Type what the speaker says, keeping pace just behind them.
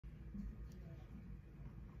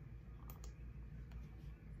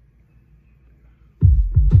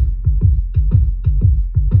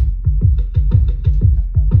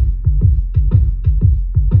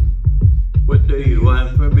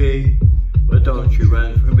don't you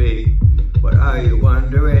run from me? What are you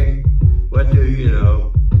wondering? What do you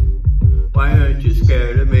know? Why aren't you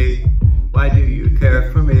scared of me? Why do you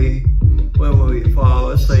care for me? When we fall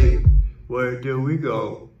asleep, where do we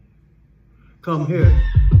go? Come here,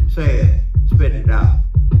 say it, spit it out.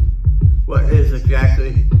 What is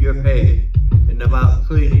exactly your pain? And about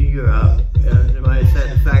cleaning you out, and am I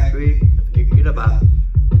satisfactory? Thinking about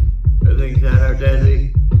the things that are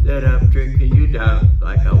deadly, that I'm drinking you down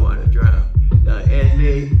like I want to drown. And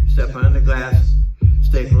me, step on the glass,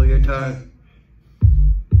 staple your tongue,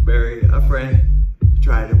 bury a friend,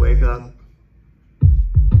 try to wake up.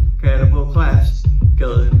 Cannibal class,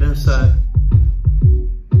 killing the sun,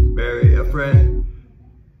 bury a friend.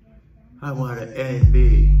 I want to end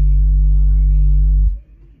me.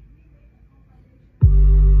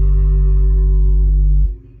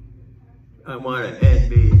 I want to end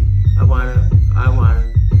me. I want to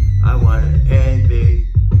end me.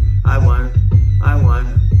 I want to.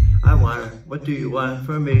 What do you want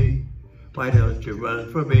from me? Why don't you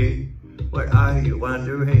run from me? What are you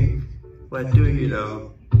wondering? What do you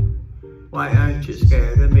know? Why aren't you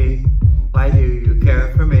scared of me? Why do you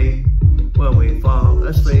care for me? When we fall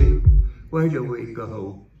asleep, where do we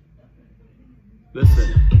go?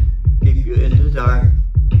 Listen, keep you in the dark.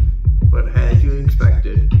 What had you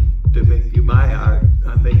expected? To make you my art,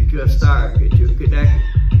 I'll make you a star, get you connected,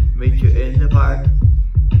 meet you in the park.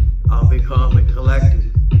 I'll be calm and collected.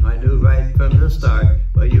 I knew right from the start,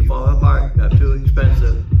 but you fall apart, I'm too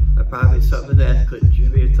expensive. I probably something that couldn't you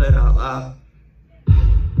be said out loud.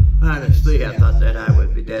 Honestly, I thought that I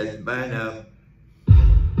would be dead by now.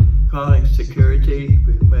 Calling security,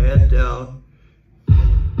 with my head down.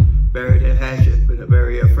 Buried a hatchet, gonna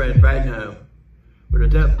bury a friend right now. With a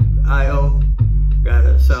debt I owe.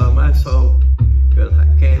 Gotta sell my soul, cause I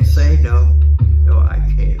can't say no. No, I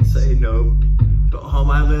can't say no. So all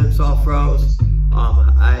my lips all froze, all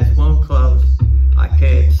my eyes won't close. I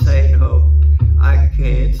can't say no, I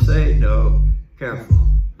can't say no. Careful,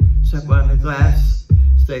 step on the glass,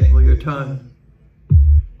 staple your tongue.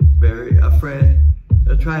 Bury a friend,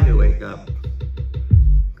 or try to wake up.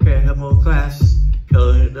 Cannibal class,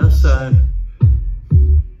 killing the sun.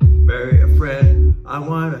 Bury a friend, I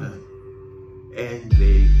wanna end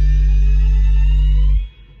me.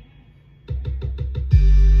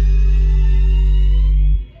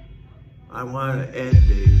 I wanna end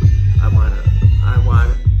me. I wanna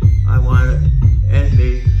end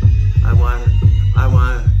me. I wanna.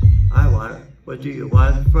 What do you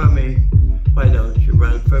want from me? Why don't you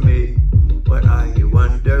run from me? What are you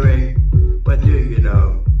wondering? What do you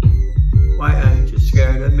know? Why aren't you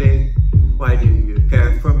scared of me? Why do you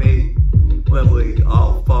care for me? When we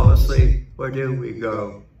all fall asleep, where do we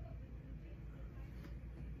go?